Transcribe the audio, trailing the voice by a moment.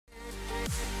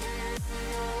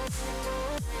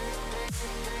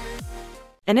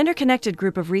An interconnected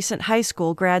group of recent high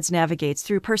school grads navigates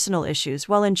through personal issues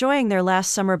while enjoying their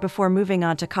last summer before moving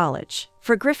on to college.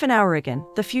 For Griffin Ourigan,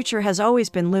 the future has always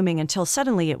been looming until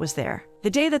suddenly it was there. The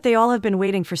day that they all have been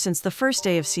waiting for since the first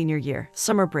day of senior year,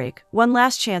 summer break. One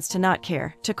last chance to not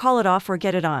care, to call it off or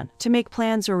get it on, to make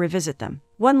plans or revisit them.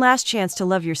 One last chance to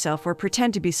love yourself or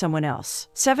pretend to be someone else.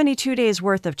 72 days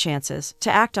worth of chances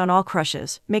to act on all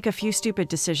crushes, make a few stupid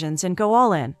decisions and go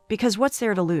all in, because what's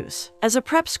there to lose? As a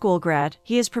prep school grad,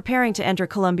 he is preparing to enter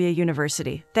Columbia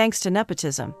University, thanks to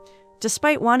nepotism,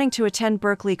 despite wanting to attend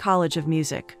Berklee College of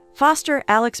Music. Foster,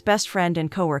 Alec's best friend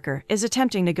and coworker, is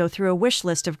attempting to go through a wish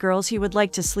list of girls he would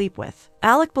like to sleep with.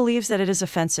 Alec believes that it is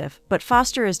offensive, but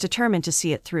Foster is determined to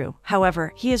see it through.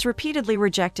 However, he is repeatedly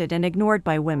rejected and ignored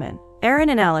by women. Aaron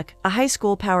and Alec, a high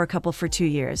school power couple for 2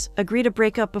 years, agree to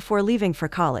break up before leaving for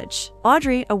college.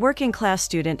 Audrey, a working-class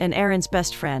student and Aaron's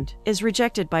best friend, is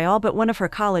rejected by all but one of her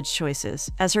college choices,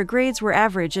 as her grades were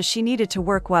average as she needed to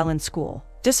work while in school.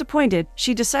 Disappointed,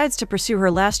 she decides to pursue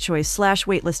her last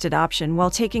choice/waitlisted option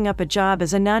while taking up a job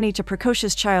as a nanny to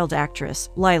precocious child actress,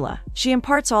 Lila. She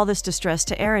imparts all this distress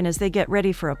to Aaron as they get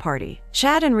ready for a party.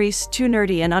 Chad and Reese, two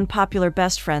nerdy and unpopular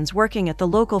best friends working at the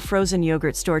local frozen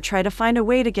yogurt store, try to find a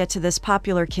way to get to this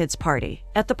popular kids' party.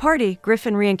 At the party,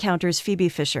 Griffin re-encounters Phoebe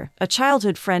Fisher, a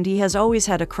childhood friend he has always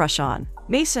had a crush on.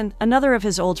 Mason, another of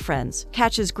his old friends,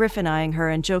 catches Griffin eyeing her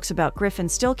and jokes about Griffin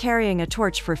still carrying a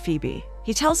torch for Phoebe.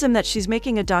 He tells him that she's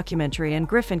making a documentary and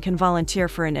Griffin can volunteer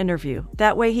for an interview,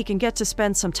 that way he can get to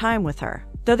spend some time with her.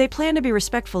 Though they plan to be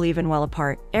respectful even while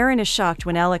apart, Aaron is shocked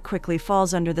when Alec quickly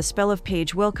falls under the spell of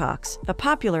Paige Wilcox, a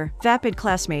popular, vapid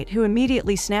classmate who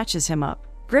immediately snatches him up.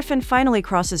 Griffin finally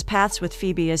crosses paths with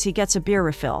Phoebe as he gets a beer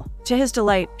refill. To his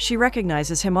delight, she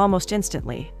recognizes him almost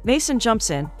instantly. Mason jumps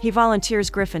in. He volunteers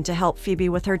Griffin to help Phoebe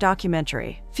with her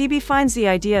documentary. Phoebe finds the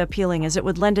idea appealing as it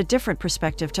would lend a different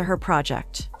perspective to her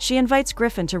project. She invites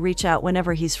Griffin to reach out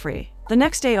whenever he's free. The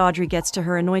next day, Audrey gets to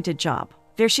her anointed job.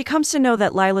 There she comes to know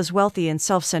that Lila's wealthy and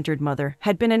self-centered mother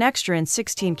had been an extra in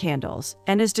 16 Candles,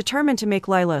 and is determined to make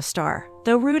Lila a star.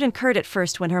 Though rude and curt at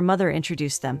first when her mother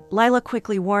introduced them, Lila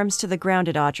quickly warms to the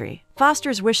grounded Audrey.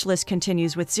 Foster's wish list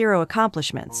continues with 0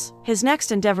 accomplishments. His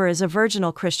next endeavor is a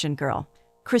virginal Christian girl,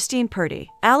 Christine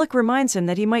Purdy. Alec reminds him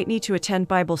that he might need to attend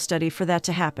Bible study for that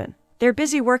to happen. They're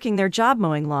busy working their job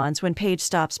mowing lawns when Paige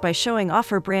stops by showing off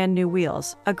her brand new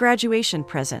wheels, a graduation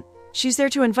present. She's there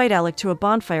to invite Alec to a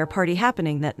bonfire party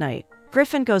happening that night.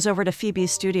 Griffin goes over to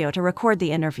Phoebe's studio to record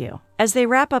the interview. As they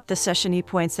wrap up the session, he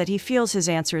points that he feels his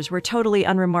answers were totally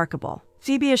unremarkable.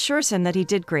 Phoebe assures him that he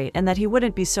did great and that he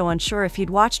wouldn't be so unsure if he'd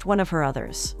watched one of her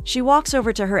others. She walks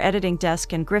over to her editing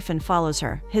desk and Griffin follows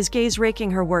her, his gaze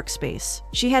raking her workspace.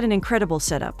 She had an incredible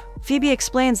setup. Phoebe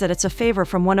explains that it's a favor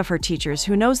from one of her teachers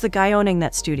who knows the guy owning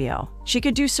that studio. She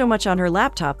could do so much on her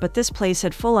laptop, but this place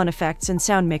had full-on effects and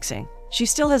sound mixing. She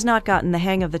still has not gotten the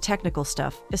hang of the technical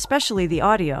stuff, especially the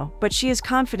audio, but she is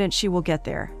confident she will get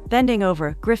there. Bending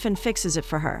over, Griffin fixes it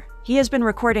for her. He has been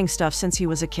recording stuff since he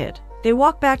was a kid. They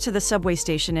walk back to the subway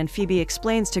station and Phoebe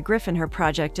explains to Griffin her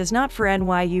project is not for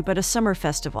NYU but a summer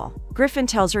festival. Griffin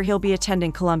tells her he'll be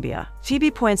attending Columbia.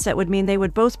 Phoebe points that would mean they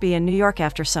would both be in New York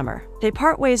after summer. They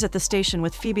part ways at the station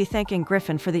with Phoebe thanking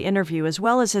Griffin for the interview as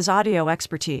well as his audio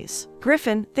expertise.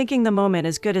 Griffin, thinking the moment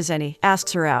as good as any,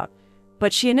 asks her out,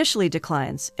 but she initially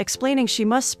declines, explaining she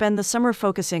must spend the summer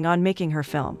focusing on making her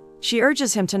film. She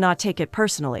urges him to not take it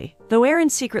personally. Though Erin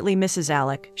secretly misses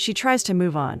Alec, she tries to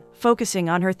move on, focusing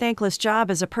on her thankless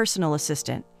job as a personal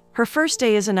assistant. Her first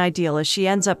day isn't ideal as she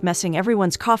ends up messing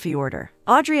everyone's coffee order.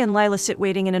 Audrey and Lila sit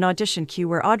waiting in an audition queue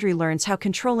where Audrey learns how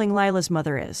controlling Lila's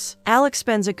mother is. Alec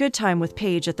spends a good time with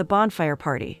Paige at the bonfire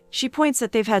party. She points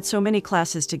that they've had so many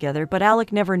classes together but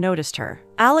Alec never noticed her.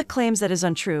 Alec claims that is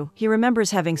untrue. He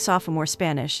remembers having sophomore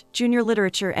Spanish, junior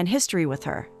literature, and history with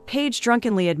her. Paige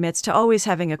drunkenly admits to always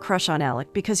having a crush on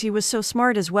Alec because he was so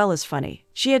smart as well as funny.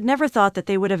 She had never thought that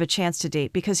they would have a chance to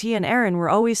date because he and Erin were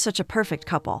always such a perfect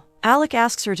couple. Alec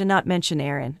asks her to not mention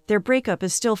Erin. Their breakup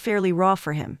is still fairly raw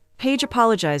for him. Paige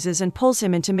apologizes and pulls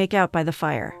him in to make out by the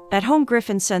fire. At home,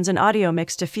 Griffin sends an audio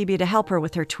mix to Phoebe to help her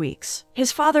with her tweaks.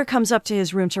 His father comes up to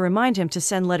his room to remind him to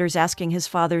send letters asking his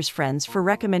father's friends for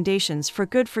recommendations for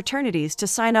good fraternities to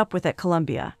sign up with at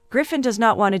Columbia. Griffin does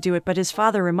not want to do it, but his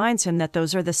father reminds him that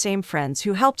those are the same friends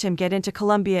who helped him get into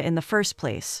Columbia in the first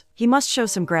place. He must show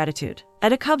some gratitude.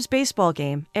 At a Cubs baseball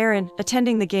game, Erin,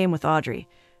 attending the game with Audrey,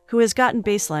 who has gotten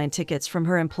baseline tickets from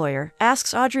her employer,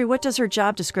 asks Audrey what does her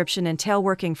job description entail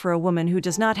working for a woman who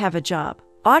does not have a job.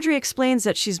 Audrey explains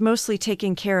that she's mostly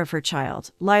taking care of her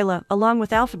child, Lila, along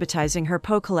with alphabetizing her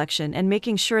Poe collection and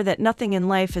making sure that nothing in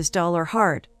life is dull or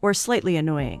hard, or slightly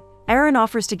annoying. Erin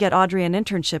offers to get Audrey an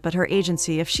internship at her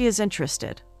agency if she is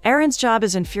interested. Erin's job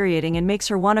is infuriating and makes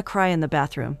her want to cry in the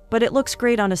bathroom, but it looks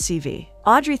great on a CV.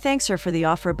 Audrey thanks her for the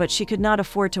offer, but she could not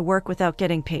afford to work without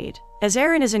getting paid. As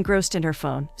Erin is engrossed in her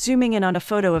phone, zooming in on a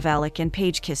photo of Alec and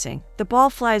Paige kissing, the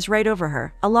ball flies right over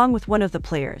her, along with one of the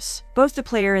players. Both the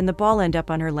player and the ball end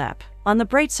up on her lap. On the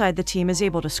bright side, the team is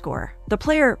able to score. The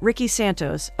player, Ricky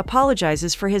Santos,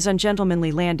 apologizes for his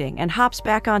ungentlemanly landing and hops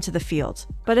back onto the field.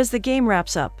 But as the game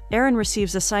wraps up, Erin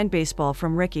receives a signed baseball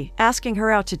from Ricky, asking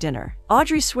her out to dinner.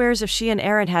 Audrey swears if she and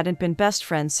Erin hadn't been best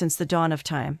friends since the dawn of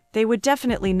time, they would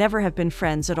definitely never have been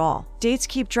friends at all. Dates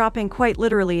keep dropping quite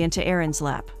literally into Erin's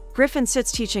lap. Griffin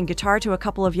sits teaching guitar to a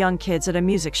couple of young kids at a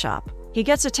music shop. He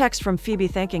gets a text from Phoebe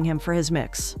thanking him for his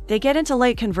mix. They get into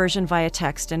light conversion via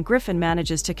text, and Griffin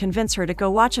manages to convince her to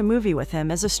go watch a movie with him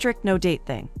as a strict no-date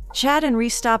thing. Chad and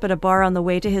Reese stop at a bar on the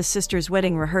way to his sister's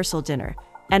wedding rehearsal dinner,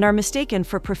 and are mistaken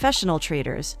for professional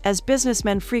traders as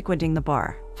businessmen frequenting the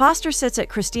bar. Foster sits at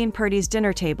Christine Purdy's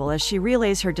dinner table as she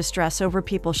relays her distress over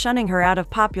people shunning her out of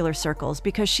popular circles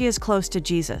because she is close to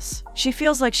Jesus. She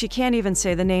feels like she can't even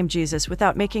say the name Jesus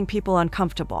without making people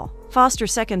uncomfortable. Foster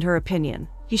seconded her opinion.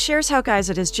 He shares how guys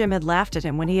at his gym had laughed at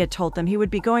him when he had told them he would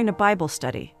be going to Bible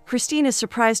study. Christine is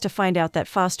surprised to find out that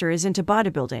Foster is into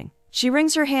bodybuilding. She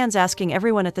wrings her hands, asking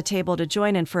everyone at the table to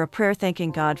join in for a prayer,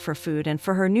 thanking God for food and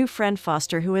for her new friend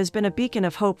Foster, who has been a beacon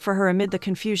of hope for her amid the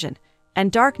confusion and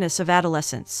darkness of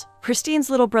adolescence. Christine's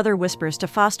little brother whispers to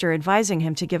Foster, advising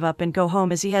him to give up and go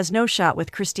home as he has no shot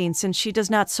with Christine since she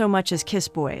does not so much as kiss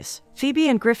boys. Phoebe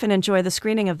and Griffin enjoy the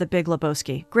screening of The Big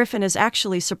Lebowski. Griffin is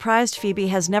actually surprised Phoebe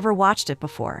has never watched it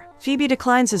before. Phoebe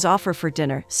declines his offer for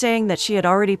dinner, saying that she had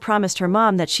already promised her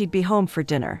mom that she'd be home for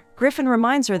dinner. Griffin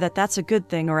reminds her that that's a good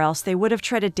thing, or else they would have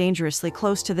treaded dangerously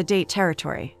close to the date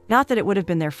territory. Not that it would have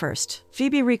been their first.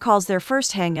 Phoebe recalls their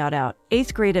first hangout out,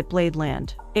 8th grade at Blade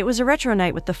Land. It was a retro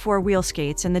night with the 4-wheel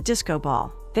skates and the disco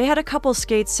ball. They had a couple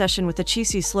skates session with a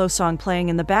cheesy slow song playing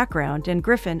in the background, and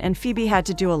Griffin and Phoebe had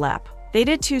to do a lap. They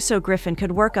did too, so Griffin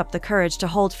could work up the courage to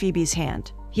hold Phoebe's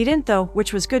hand. He didn't though,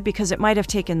 which was good because it might have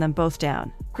taken them both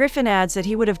down. Griffin adds that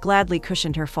he would have gladly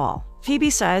cushioned her fall. Phoebe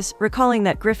sighs, recalling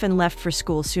that Griffin left for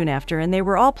school soon after and they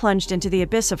were all plunged into the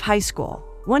abyss of high school.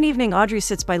 One evening, Audrey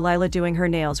sits by Lila doing her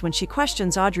nails when she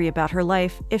questions Audrey about her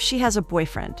life, if she has a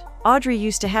boyfriend. Audrey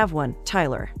used to have one,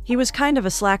 Tyler. He was kind of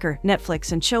a slacker,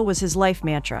 Netflix and chill was his life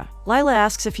mantra. Lila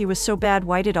asks if he was so bad,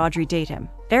 why did Audrey date him?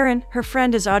 Erin, her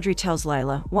friend as Audrey tells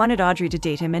Lila, wanted Audrey to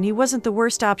date him and he wasn't the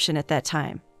worst option at that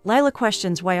time. Lila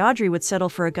questions why Audrey would settle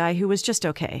for a guy who was just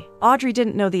okay. Audrey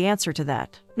didn't know the answer to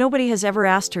that. Nobody has ever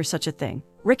asked her such a thing.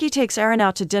 Ricky takes Erin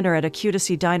out to dinner at a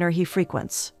cutesy diner he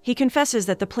frequents. He confesses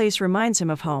that the place reminds him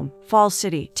of home, Falls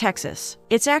City, Texas.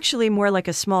 It's actually more like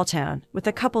a small town, with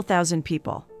a couple thousand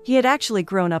people. He had actually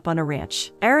grown up on a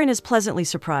ranch. Erin is pleasantly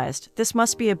surprised. This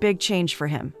must be a big change for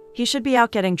him. He should be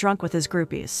out getting drunk with his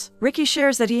groupies. Ricky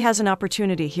shares that he has an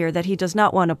opportunity here that he does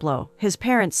not want to blow. His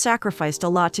parents sacrificed a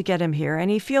lot to get him here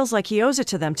and he feels like he owes it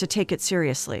to them to take it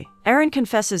seriously. Erin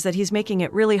confesses that he's making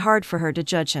it really hard for her to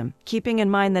judge him, keeping in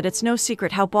mind that it's no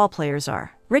secret how ball players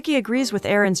are. Ricky agrees with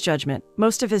Erin's judgment.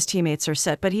 Most of his teammates are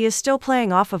set, but he is still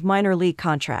playing off of minor league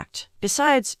contract.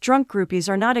 Besides, drunk groupies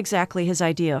are not exactly his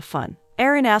idea of fun.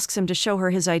 Erin asks him to show her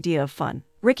his idea of fun.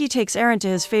 Ricky takes Erin to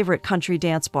his favorite country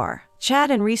dance bar.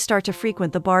 Chad and Reese start to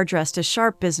frequent the bar dressed as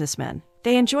sharp businessmen.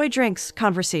 They enjoy drinks,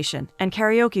 conversation, and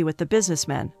karaoke with the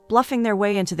businessmen, bluffing their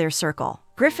way into their circle.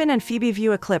 Griffin and Phoebe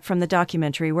view a clip from the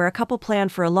documentary where a couple plan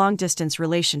for a long-distance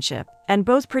relationship, and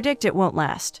both predict it won't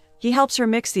last. He helps her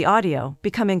mix the audio,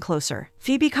 becoming closer.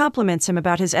 Phoebe compliments him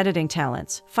about his editing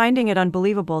talents, finding it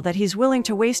unbelievable that he's willing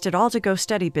to waste it all to go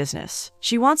study business.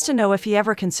 She wants to know if he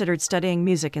ever considered studying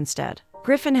music instead.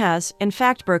 Griffin has. In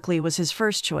fact, Berkeley was his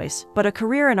first choice, but a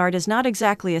career in art is not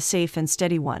exactly a safe and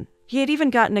steady one. He had even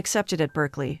gotten accepted at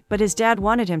Berkeley, but his dad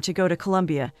wanted him to go to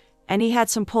Columbia, and he had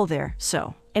some pull there,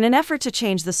 so. In an effort to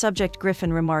change the subject,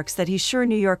 Griffin remarks that he's sure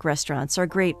New York restaurants are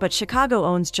great, but Chicago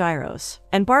owns gyros.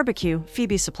 And barbecue,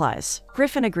 Phoebe supplies.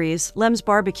 Griffin agrees, Lem's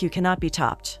barbecue cannot be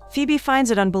topped. Phoebe finds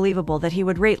it unbelievable that he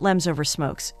would rate Lem's over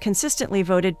Smokes, consistently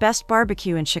voted best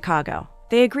barbecue in Chicago.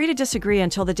 They agree to disagree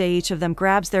until the day each of them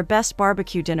grabs their best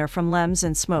barbecue dinner from Lem's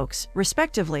and Smokes,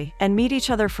 respectively, and meet each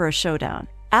other for a showdown.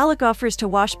 Alec offers to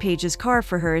wash Paige's car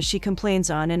for her as she complains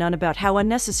on and on about how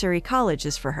unnecessary college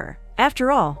is for her. After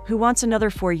all, who wants another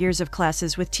 4 years of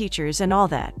classes with teachers and all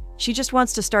that? She just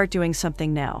wants to start doing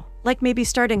something now, like maybe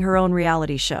starting her own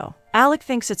reality show. Alec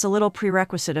thinks it's a little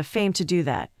prerequisite of fame to do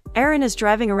that. Erin is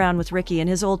driving around with Ricky in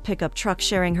his old pickup truck,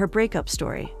 sharing her breakup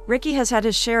story. Ricky has had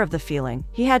his share of the feeling.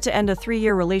 He had to end a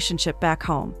 3-year relationship back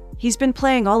home. He's been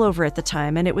playing all over at the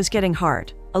time and it was getting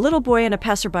hard. A little boy in a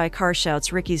passerby car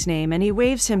shouts Ricky's name and he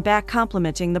waves him back,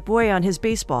 complimenting the boy on his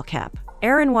baseball cap.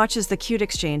 Aaron watches the cute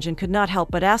exchange and could not help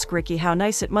but ask Ricky how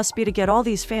nice it must be to get all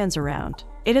these fans around.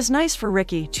 It is nice for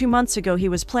Ricky. 2 months ago he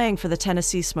was playing for the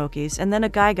Tennessee Smokies and then a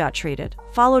guy got traded,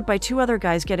 followed by 2 other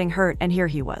guys getting hurt, and here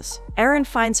he was. Aaron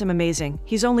finds him amazing.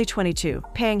 He's only 22,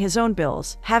 paying his own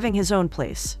bills, having his own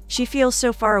place. She feels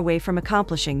so far away from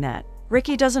accomplishing that.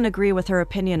 Ricky doesn't agree with her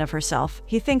opinion of herself.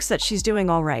 He thinks that she's doing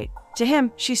all right. To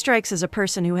him, she strikes as a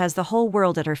person who has the whole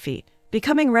world at her feet.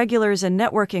 Becoming regulars and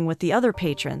networking with the other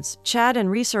patrons, Chad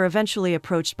and Reese are eventually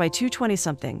approached by 2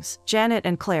 20-somethings, Janet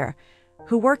and Claire,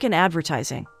 who work in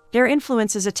advertising. Their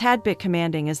influence is a tad bit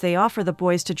commanding as they offer the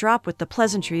boys to drop with the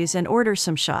pleasantries and order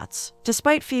some shots.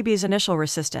 Despite Phoebe's initial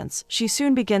resistance, she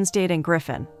soon begins dating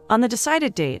Griffin. On the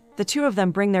decided date, the 2 of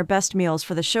them bring their best meals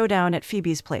for the showdown at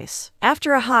Phoebe's place.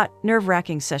 After a hot,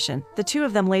 nerve-wracking session, the 2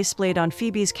 of them lay splayed on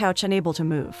Phoebe's couch, unable to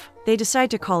move. They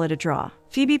decide to call it a draw.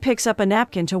 Phoebe picks up a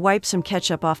napkin to wipe some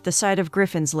ketchup off the side of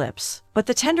Griffin's lips. But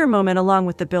the tender moment, along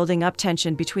with the building up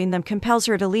tension between them, compels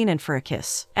her to lean in for a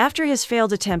kiss. After his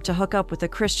failed attempt to hook up with a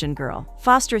Christian girl,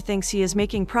 Foster thinks he is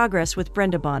making progress with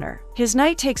Brenda Bonner. His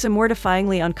night takes a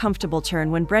mortifyingly uncomfortable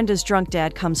turn when Brenda's drunk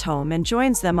dad comes home and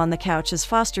joins them on the couch as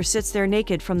Foster sits there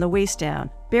naked from the waist down,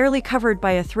 barely covered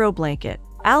by a throw blanket.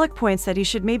 Alec points that he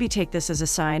should maybe take this as a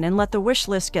sign and let the wish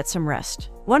list get some rest.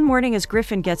 One morning, as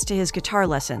Griffin gets to his guitar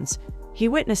lessons, he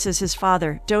witnesses his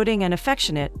father, doting and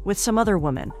affectionate, with some other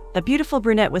woman. A beautiful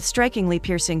brunette with strikingly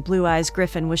piercing blue eyes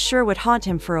Griffin was sure would haunt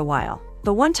him for a while.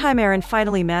 The one time Aaron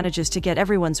finally manages to get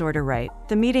everyone's order right,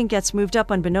 the meeting gets moved up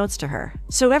unbeknownst to her.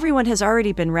 So everyone has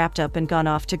already been wrapped up and gone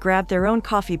off to grab their own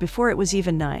coffee before it was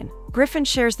even 9. Griffin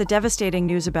shares the devastating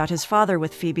news about his father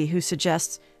with Phoebe, who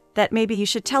suggests that maybe he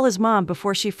should tell his mom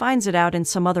before she finds it out in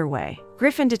some other way.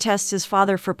 Griffin detests his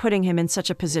father for putting him in such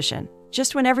a position.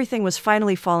 Just when everything was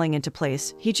finally falling into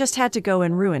place, he just had to go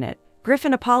and ruin it.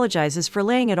 Griffin apologizes for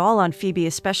laying it all on Phoebe,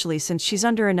 especially since she's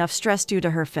under enough stress due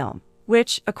to her film,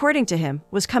 which, according to him,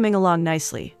 was coming along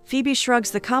nicely. Phoebe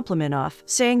shrugs the compliment off,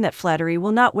 saying that flattery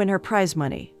will not win her prize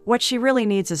money. What she really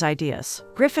needs is ideas.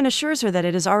 Griffin assures her that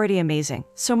it is already amazing,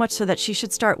 so much so that she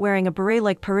should start wearing a beret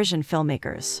like Parisian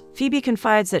filmmakers. Phoebe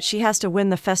confides that she has to win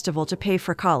the festival to pay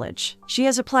for college. She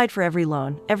has applied for every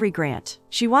loan, every grant.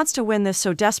 She wants to win this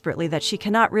so desperately that she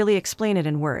cannot really explain it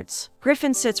in words.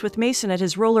 Griffin sits with Mason at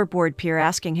his rollerboard pier,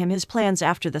 asking him his plans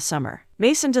after the summer.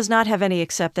 Mason does not have any,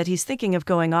 except that he's thinking of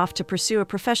going off to pursue a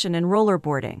profession in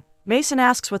rollerboarding. Mason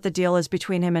asks what the deal is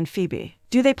between him and Phoebe.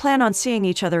 Do they plan on seeing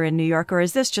each other in New York, or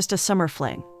is this just a summer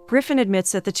fling? Griffin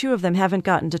admits that the 2 of them haven't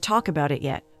gotten to talk about it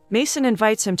yet. Mason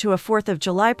invites him to a 4th of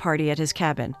July party at his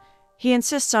cabin. He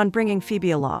insists on bringing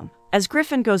Phoebe along. As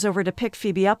Griffin goes over to pick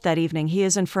Phoebe up that evening, he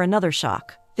is in for another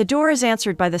shock. The door is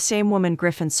answered by the same woman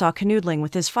Griffin saw canoodling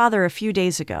with his father a few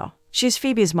days ago. She's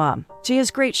Phoebe's mom. To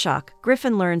his great shock,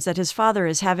 Griffin learns that his father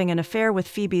is having an affair with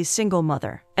Phoebe's single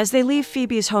mother. As they leave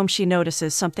Phoebe's home, she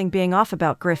notices something being off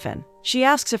about Griffin. She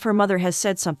asks if her mother has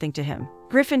said something to him.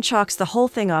 Griffin chalks the whole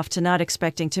thing off to not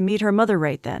expecting to meet her mother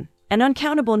right then. An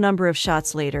uncountable number of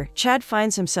shots later, Chad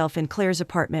finds himself in Claire's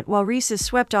apartment while Reese is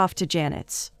swept off to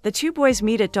Janet's. The 2 boys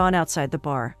meet at dawn outside the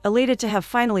bar, elated to have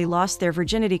finally lost their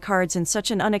virginity cards in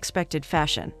such an unexpected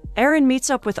fashion. Aaron meets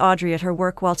up with Audrey at her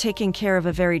work while taking care of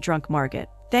a very drunk Margaret,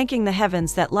 thanking the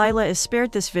heavens that Lila is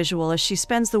spared this visual as she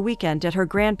spends the weekend at her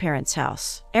grandparents'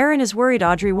 house. Aaron is worried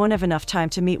Audrey won't have enough time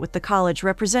to meet with the college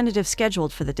representative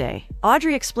scheduled for the day.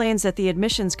 Audrey explains that the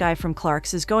admissions guy from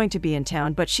Clark's is going to be in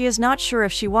town, but she is not sure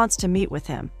if she wants to meet with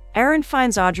him. Aaron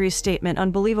finds Audrey's statement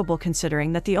unbelievable,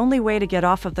 considering that the only way to get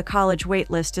off of the college wait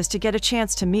list is to get a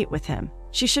chance to meet with him.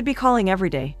 She should be calling every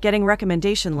day, getting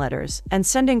recommendation letters, and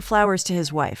sending flowers to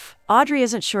his wife. Audrey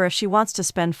isn't sure if she wants to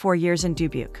spend 4 years in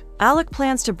Dubuque. Alec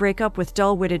plans to break up with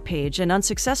dull-witted Paige and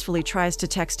unsuccessfully tries to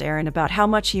text Aaron about how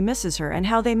much he misses her and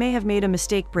how they may have made a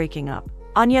mistake breaking up.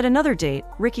 On yet another date,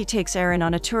 Ricky takes Aaron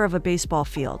on a tour of a baseball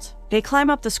field. They climb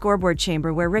up the scoreboard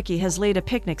chamber where Ricky has laid a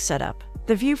picnic setup.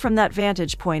 The view from that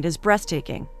vantage point is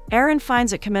breathtaking. Aaron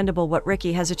finds it commendable what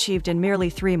Ricky has achieved in merely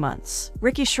 3 months.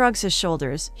 Ricky shrugs his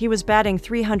shoulders. He was batting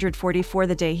 .344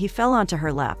 the day he fell onto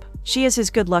her lap. She is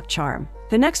his good luck charm.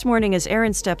 The next morning, as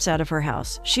Aaron steps out of her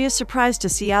house, she is surprised to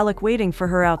see Alec waiting for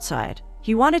her outside.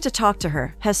 He wanted to talk to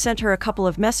her, has sent her a couple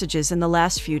of messages in the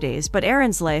last few days, but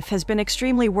Aaron's life has been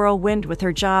extremely whirlwind with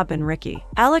her job and Ricky.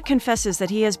 Alec confesses that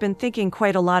he has been thinking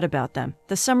quite a lot about them.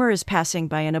 The summer is passing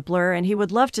by in a blur and he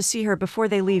would love to see her before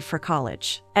they leave for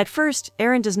college. At first,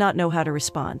 Aaron does not know how to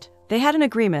respond. They had an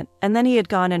agreement, and then he had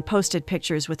gone and posted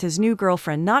pictures with his new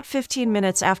girlfriend not 15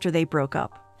 minutes after they broke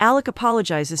up. Alec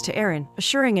apologizes to Aaron,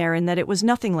 assuring Aaron that it was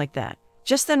nothing like that.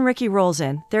 Just then Ricky rolls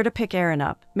in, there to pick Erin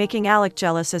up, making Alec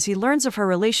jealous as he learns of her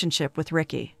relationship with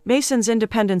Ricky. Mason's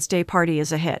Independence Day party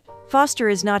is a hit. Foster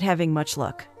is not having much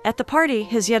luck. At the party,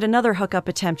 his yet another hookup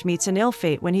attempt meets an ill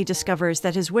fate when he discovers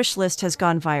that his wish list has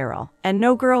gone viral, and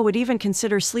no girl would even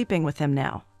consider sleeping with him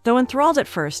now. Though enthralled at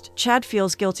first, Chad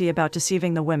feels guilty about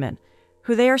deceiving the women,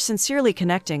 who they are sincerely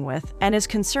connecting with, and is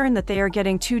concerned that they are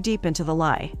getting too deep into the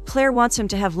lie. Claire wants him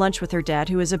to have lunch with her dad,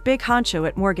 who is a big honcho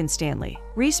at Morgan Stanley.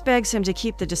 Reese begs him to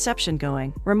keep the deception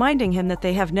going, reminding him that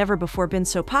they have never before been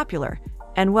so popular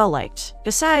and well-liked.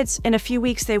 Besides, in a few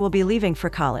weeks they will be leaving for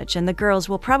college, and the girls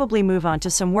will probably move on to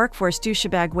some workforce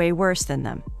douchebag way worse than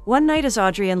them. One night as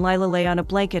Audrey and Lila lay on a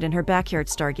blanket in her backyard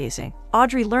stargazing,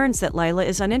 Audrey learns that Lila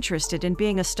is uninterested in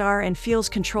being a star and feels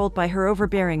controlled by her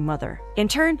overbearing mother. In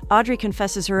turn, Audrey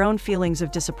confesses her own feelings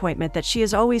of disappointment that she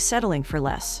is always settling for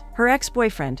less. Her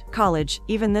ex-boyfriend, college,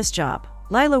 even this job.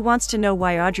 Lila wants to know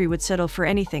why Audrey would settle for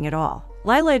anything at all.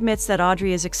 Lila admits that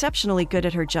Audrey is exceptionally good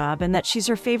at her job and that she's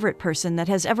her favorite person that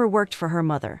has ever worked for her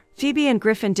mother. Phoebe and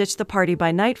Griffin ditch the party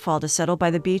by nightfall to settle by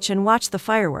the beach and watch the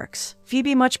fireworks.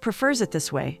 Phoebe much prefers it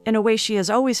this way, in a way she has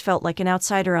always felt like an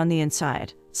outsider on the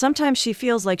inside. Sometimes she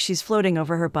feels like she's floating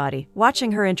over her body,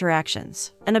 watching her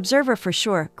interactions. An observer for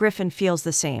sure, Griffin feels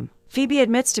the same. Phoebe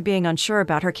admits to being unsure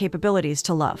about her capabilities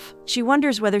to love. She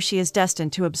wonders whether she is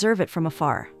destined to observe it from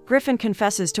afar. Griffin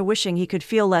confesses to wishing he could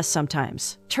feel less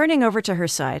sometimes. Turning over to her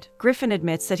side, Griffin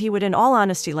admits that he would in all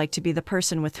honesty like to be the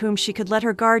person with whom she could let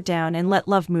her guard down and let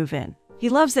love move in. He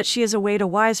loves that she is a Wade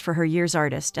Wise for her years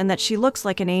artist, and that she looks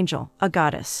like an angel, a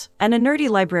goddess, and a nerdy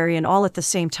librarian all at the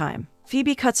same time.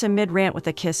 Phoebe cuts him mid-rant with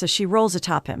a kiss as she rolls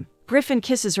atop him. Griffin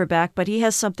kisses her back, but he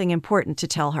has something important to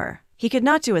tell her. He could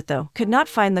not do it though, could not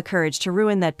find the courage to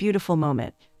ruin that beautiful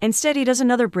moment. Instead, he does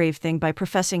another brave thing by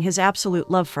professing his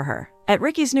absolute love for her. At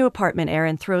Ricky's new apartment,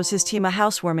 Aaron throws his team a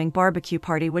housewarming barbecue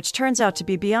party, which turns out to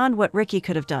be beyond what Ricky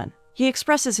could have done. He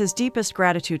expresses his deepest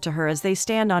gratitude to her as they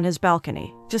stand on his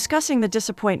balcony. Discussing the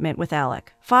disappointment with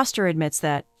Alec, Foster admits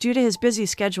that, due to his busy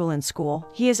schedule in school,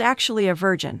 he is actually a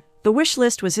virgin. The wish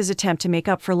list was his attempt to make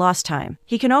up for lost time.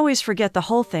 He can always forget the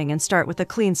whole thing and start with a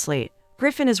clean slate.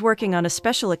 Griffin is working on a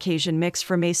special occasion mix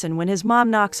for Mason when his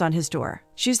mom knocks on his door.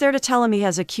 She's there to tell him he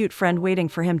has a cute friend waiting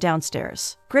for him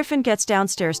downstairs. Griffin gets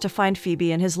downstairs to find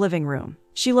Phoebe in his living room.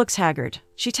 She looks haggard.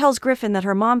 She tells Griffin that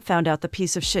her mom found out the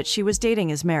piece of shit she was dating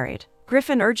is married.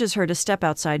 Griffin urges her to step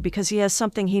outside because he has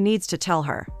something he needs to tell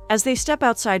her. As they step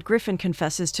outside, Griffin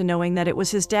confesses to knowing that it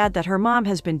was his dad that her mom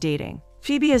has been dating.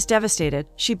 Phoebe is devastated.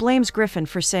 She blames Griffin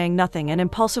for saying nothing and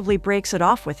impulsively breaks it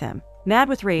off with him. Mad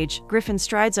with rage, Griffin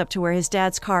strides up to where his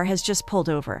dad's car has just pulled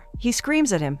over. He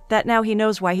screams at him that now he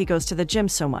knows why he goes to the gym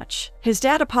so much. His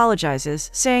dad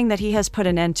apologizes, saying that he has put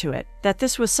an end to it, that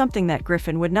this was something that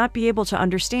Griffin would not be able to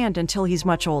understand until he's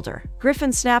much older.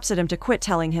 Griffin snaps at him to quit,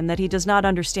 telling him that he does not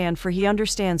understand, for he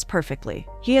understands perfectly.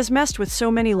 He has messed with so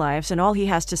many lives, and all he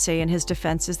has to say in his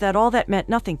defense is that all that meant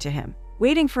nothing to him.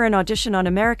 Waiting for an audition on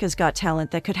America's Got Talent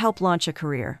that could help launch a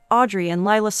career, Audrey and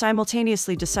Lila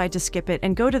simultaneously decide to skip it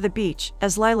and go to the beach,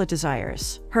 as Lila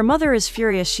desires. Her mother is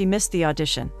furious she missed the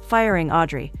audition, firing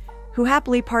Audrey, who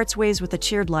happily parts ways with the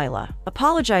cheered Lila.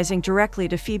 Apologizing directly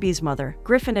to Phoebe's mother,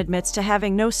 Griffin admits to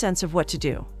having no sense of what to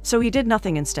do, so he did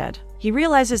nothing instead. He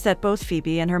realizes that both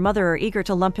Phoebe and her mother are eager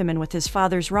to lump him in with his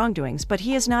father's wrongdoings, but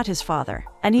he is not his father.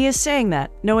 And he is saying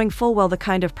that, knowing full well the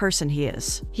kind of person he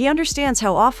is. He understands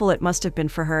how awful it must have been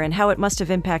for her and how it must have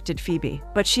impacted Phoebe,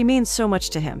 but she means so much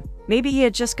to him. Maybe he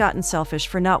had just gotten selfish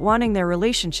for not wanting their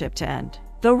relationship to end.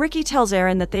 Though Ricky tells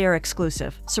Aaron that they are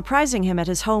exclusive, surprising him at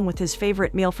his home with his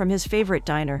favorite meal from his favorite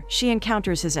diner, she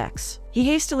encounters his ex. He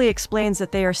hastily explains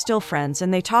that they are still friends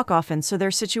and they talk often, so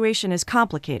their situation is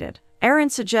complicated.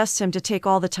 Aaron suggests him to take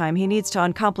all the time he needs to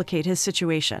uncomplicate his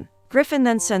situation. Griffin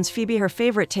then sends Phoebe her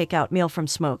favorite takeout meal from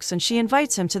Smokes, and she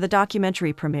invites him to the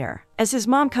documentary premiere. As his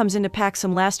mom comes in to pack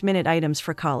some last-minute items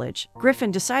for college,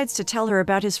 Griffin decides to tell her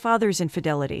about his father's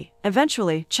infidelity.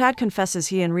 Eventually, Chad confesses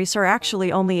he and Reese are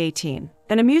actually only 18.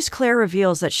 An amused Claire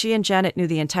reveals that she and Janet knew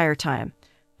the entire time,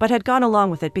 but had gone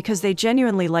along with it because they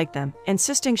genuinely like them,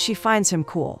 insisting she finds him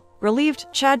cool. Relieved,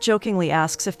 Chad jokingly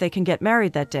asks if they can get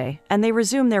married that day, and they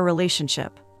resume their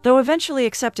relationship. Though eventually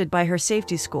accepted by her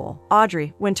safety school,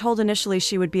 Audrey, when told initially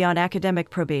she would be on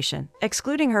academic probation,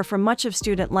 excluding her from much of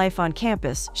student life on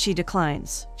campus, she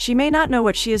declines. She may not know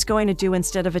what she is going to do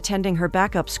instead of attending her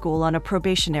backup school on a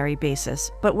probationary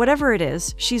basis, but whatever it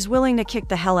is, she's willing to kick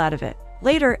the hell out of it.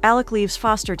 Later, Alec leaves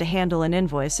Foster to handle an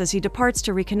invoice as he departs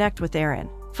to reconnect with Aaron.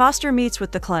 Foster meets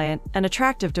with the client, an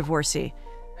attractive divorcee,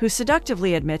 who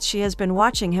seductively admits she has been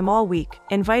watching him all week,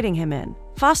 inviting him in.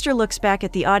 Foster looks back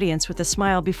at the audience with a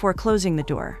smile before closing the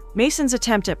door. Mason's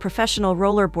attempt at professional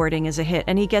rollerboarding is a hit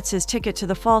and he gets his ticket to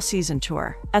the fall season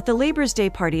tour. At the Labor's Day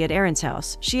party at Erin's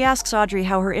house, she asks Audrey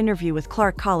how her interview with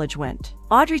Clark College went.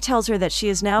 Audrey tells her that she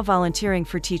is now volunteering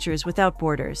for Teachers Without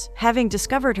Borders, having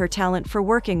discovered her talent for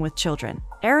working with children.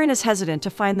 Erin is hesitant to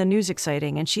find the news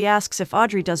exciting and she asks if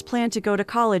Audrey does plan to go to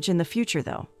college in the future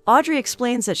though. Audrey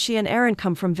explains that she and Erin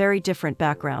come from very different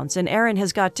backgrounds and Erin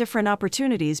has got different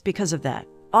opportunities because of that.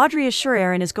 Audrey is sure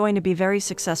Erin is going to be very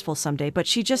successful someday, but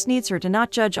she just needs her to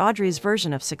not judge Audrey's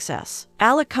version of success.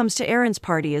 Alec comes to Erin's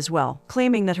party as well,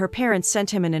 claiming that her parents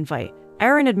sent him an invite.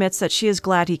 Erin admits that she is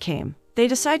glad he came. They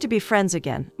decide to be friends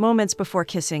again, moments before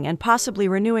kissing and possibly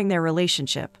renewing their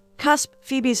relationship. Cusp,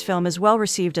 Phoebe's film is well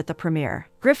received at the premiere.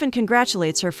 Griffin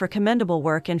congratulates her for commendable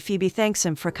work and Phoebe thanks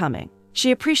him for coming.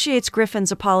 She appreciates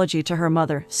Griffin's apology to her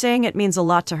mother, saying it means a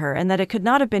lot to her and that it could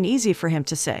not have been easy for him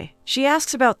to say. She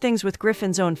asks about things with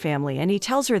Griffin's own family and he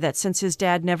tells her that since his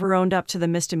dad never owned up to the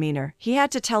misdemeanor, he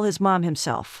had to tell his mom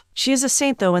himself. She is a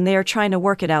saint though and they are trying to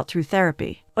work it out through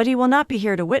therapy. But he will not be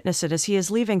here to witness it as he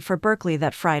is leaving for Berkeley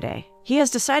that Friday. He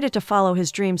has decided to follow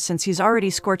his dreams since he's already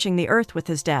scorching the earth with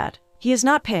his dad. He is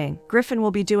not paying, Griffin will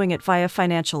be doing it via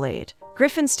financial aid.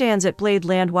 Griffin stands at Blade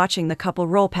Land watching the couple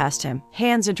roll past him,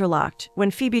 hands interlocked, when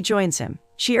Phoebe joins him.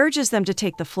 She urges them to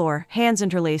take the floor, hands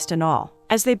interlaced and all.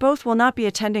 As they both will not be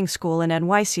attending school in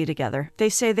NYC together, they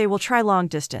say they will try long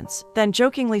distance, then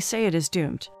jokingly say it is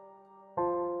doomed.